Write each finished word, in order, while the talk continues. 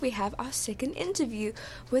We have our second interview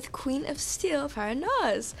with Queen of Steel,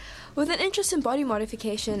 Faranaaz. With an interest in body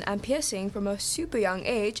modification and piercing from a super young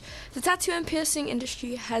age, the tattoo and piercing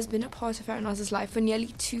industry has been a part of Faranaaz's life for nearly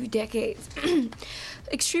 2 decades.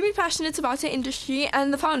 Extremely passionate about her industry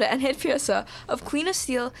and the founder and head piercer of Queen of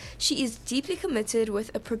Steel, she is deeply committed with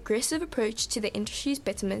a progressive approach to the industry's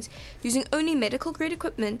betterment, using only medical-grade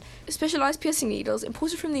equipment, specialized piercing needles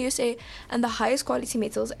imported from the USA, and the highest quality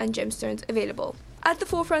metals and gemstones available. At the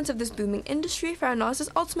forefront of this booming industry,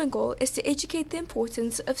 Faranaaz's ultimate goal is to educate the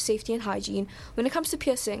importance of safety and hygiene when it comes to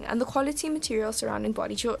piercing and the quality material surrounding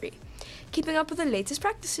body jewelry. Keeping up with the latest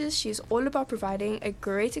practices, she is all about providing a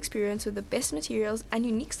great experience with the best materials and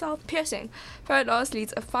unique style of piercing. Faranaaz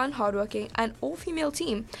leads a fun, hardworking, and all-female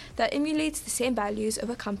team that emulates the same values of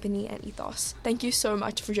a company and ethos. Thank you so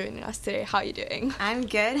much for joining us today. How are you doing? I'm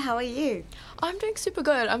good. How are you? I'm doing super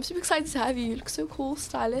good. I'm super excited to have you. You look so cool,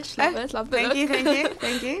 stylish. Love it. Love the look.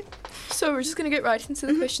 Thank you. So we're just going to get right into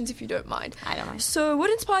the questions if you don't mind. I don't mind. So what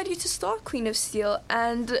inspired you to start Queen of Steel?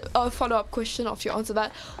 And a follow-up question after you answer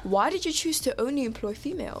that, why did you choose to only employ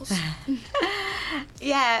females?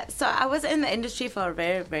 Yeah, so I was in the industry for a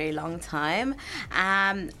very, very long time.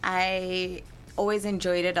 I always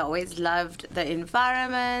enjoyed it. I always loved the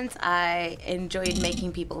environment. I enjoyed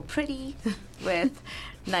making people pretty with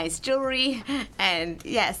nice jewelry. And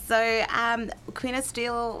yes, so Queen of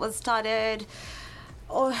Steel was started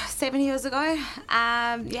 7 years ago.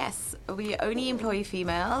 Yes, we only employ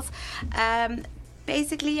females.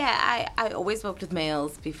 Basically, yeah, I always worked with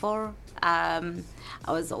males before. I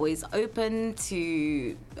was always open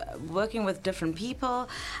to working with different people.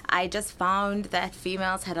 I just found that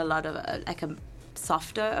females had a lot of like a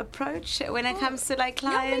softer approach when it comes to like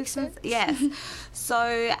clients. Yeah, makes sense. Yes.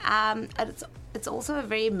 So it's also a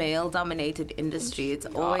very male-dominated industry. It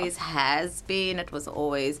always has been. It was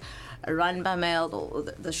always run by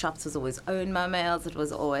males. The shops was always owned by males. It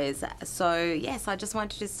was always so. Yes, I just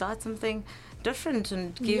wanted to start something different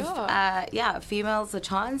and give females a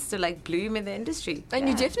chance to like bloom in the industry. And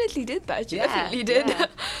you definitely did that. You definitely did. Yeah.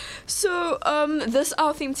 So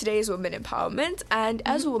our theme today is women empowerment. And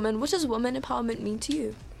as a woman, what does women empowerment mean to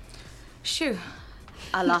you? Shoo.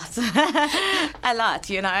 A lot. A lot,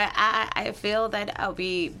 you know. I feel that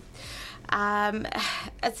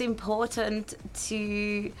it's important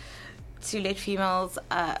to let females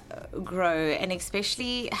grow, and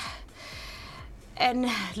especially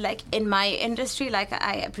and like in my industry, like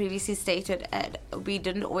I previously stated, we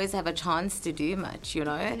didn't always have a chance to do much, you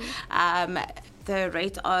know. The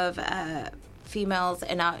rate of females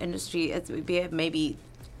in our industry it's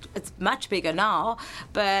much bigger now,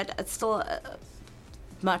 but it's still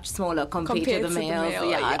much smaller compared to the males.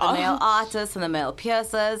 The male artists and the male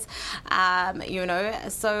piercers, you know.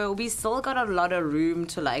 So we still got a lot of room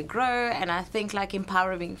to like grow, and I think like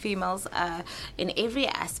empowering females in every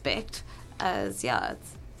aspect it's a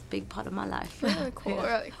big part of my life. Really cool.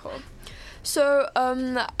 Really cool. So,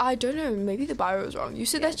 I don't know, maybe the bio was wrong. You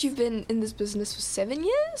said that you've been in this business for 7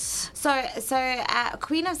 years? So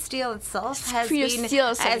Queen of Steel itself has Queen been... of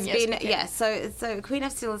Steel 7 years. Okay. Yeah, so Queen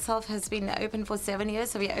of Steel itself has been open for 7 years.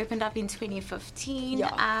 So we opened up in 2015.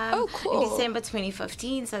 Yeah. Cool. In December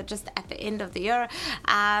 2015, so just at the end of the year.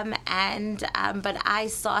 But I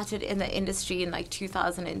started in the industry in like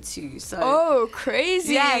 2002. So oh,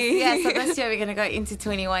 crazy. Yeah, so this year we're going to go into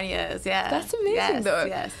 21 years. Yeah. That's amazing though.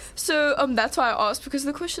 Yes. So, that's why I asked, because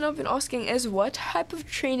the question I've been asking is what type of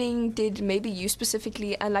training did maybe you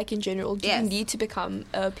specifically and like in general do you need to become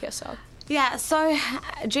a piercer? Yeah, so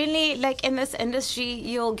generally, like in this industry,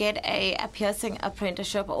 you'll get a piercing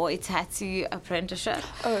apprenticeship or a tattoo apprenticeship.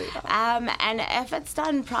 Oh, yeah. And if it's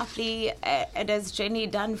done properly, it is generally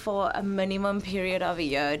done for a minimum period of a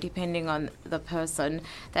year, depending on the person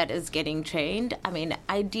that is getting trained. I mean,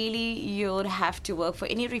 ideally, you'd have to work for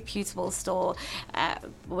any reputable store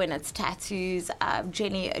when it's tattoos.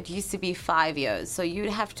 Generally, it used to be 5 years. So you'd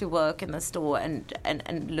have to work in the store and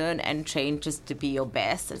learn and train just to be your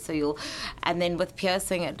best. And then with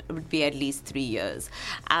piercing, it would be at least 3 years.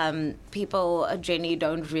 People generally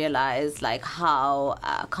don't realize like how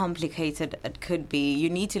complicated it could be.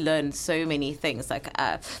 You need to learn so many things, like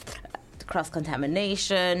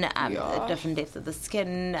cross-contamination, different depths of the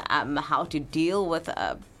skin, how to deal with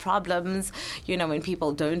problems, you know, when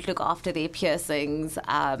people don't look after their piercings.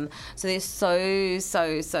 So there's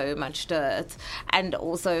so much to it. And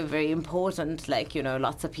also very important, like, you know,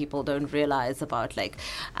 lots of people don't realize about like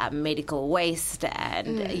medical waste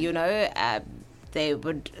and, you know,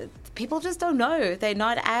 people just don't know. They're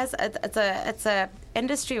not as,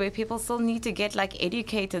 industry where people still need to get like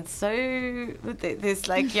educated. So there's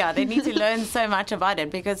like, yeah, they need to learn so much about it,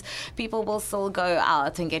 because people will still go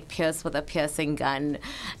out and get pierced with a piercing gun,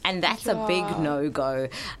 and that's a big no-go.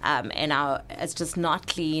 And it's just not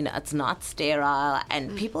clean, it's not sterile,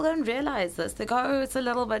 and people don't realize this. They go, oh, it's a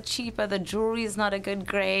little bit cheaper, the jewelry is not a good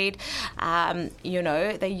grade. You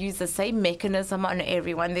know, they use the same mechanism on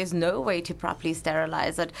everyone. There's no way to properly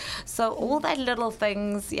sterilize it. So all that little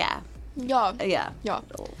things, yeah.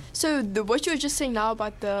 So what you were just saying now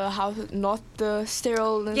about how not the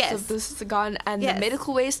sterileness of this gun and the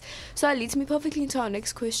medical waste, so that leads me perfectly into our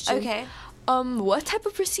next question. Okay. What type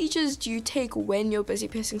of procedures do you take when you're busy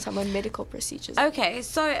piercing someone? Medical procedures. Okay,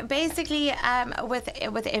 so basically,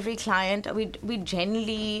 with every client, we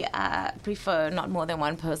generally prefer not more than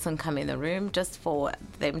one person come in the room, just for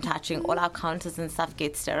them touching. All our counters and stuff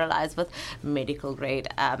get sterilized with medical grade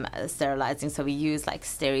sterilizing. So we use like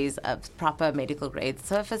series of proper medical grade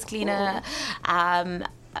surface cleaner.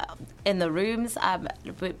 In the rooms,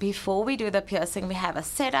 before we do the piercing, we have a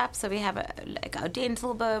setup. So we have like our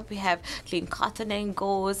dental bib, we have clean cotton and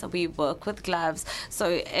gauze, we work with gloves. So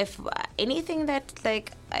if anything that's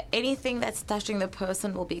touching the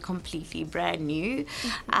person will be completely brand new.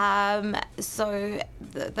 So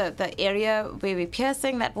the area where we're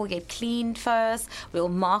piercing, that will get cleaned first. We'll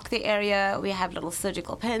mark the area. We have little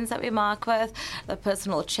surgical pins that we mark with. The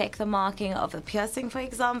person will check the marking of the piercing, for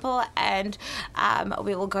example, and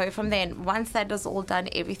we will go from there. And once that is all done,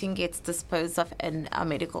 everything gets disposed of in our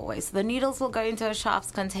medical waste. So the needles will go into a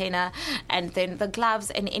shafts container, and then the gloves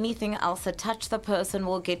and anything else that touch the person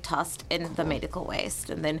will get tossed in the medical waste,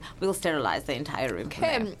 and then we'll sterilize the entire room.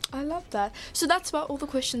 Okay, I love that. So that's about all the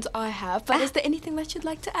questions I have, but is there anything that you'd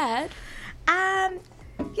like to add?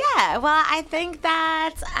 Yeah, well, I think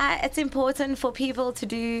that it's important for people to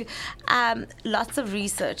do lots of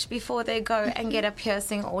research before they go and get a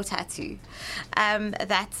piercing or tattoo.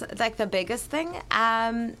 That's like the biggest thing.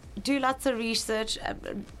 Do lots of research,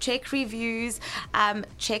 check reviews,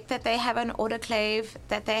 check that they have an autoclave,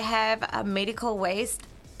 that they have a medical waste.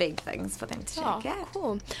 Big things for them to check. Yeah,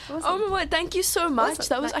 cool. Awesome. Oh my word, thank you so much.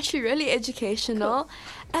 Awesome. That was actually really educational. Cool.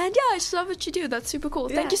 And yeah, I just love what you do. That's super cool.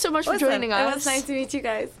 Thank you so much for joining us. It was nice to meet you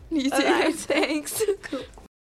guys. You too. Right. Thanks. Cool.